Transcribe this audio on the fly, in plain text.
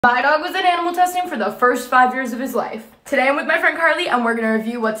My dog was in animal testing for the first 5 years of his life. Today I'm with my friend Carly and we're gonna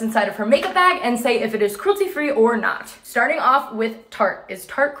review what's inside of her makeup bag and say if it is cruelty-free or not. Starting off with Tarte. Is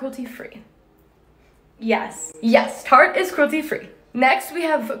Tarte cruelty-free? Yes. Yes, Tarte is cruelty-free. Next we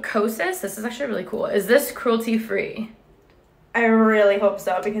have Kosas. This is actually really cool. Is this cruelty-free? I really hope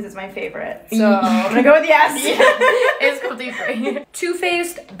so because it's my favorite. So I'm gonna go with yes. It's cruelty-free. Too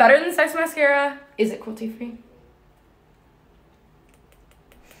Faced, Better Than Sex mascara. Is it cruelty-free?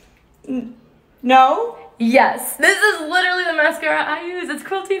 No? Yes. This is literally the mascara I use. It's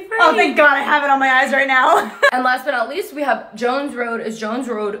cruelty-free. Oh, thank God I have it on my eyes right now. And last but not least, we have Jones Road. Is Jones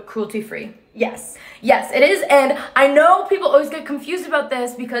Road cruelty-free? Yes. Yes, it is, and I know people always get confused about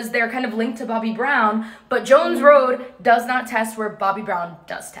this because they're kind of linked to Bobbi Brown, but Jones Road does not test where Bobbi Brown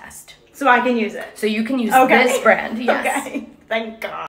does test. So I can use it. So you can use this brand, yes. Okay, thank God.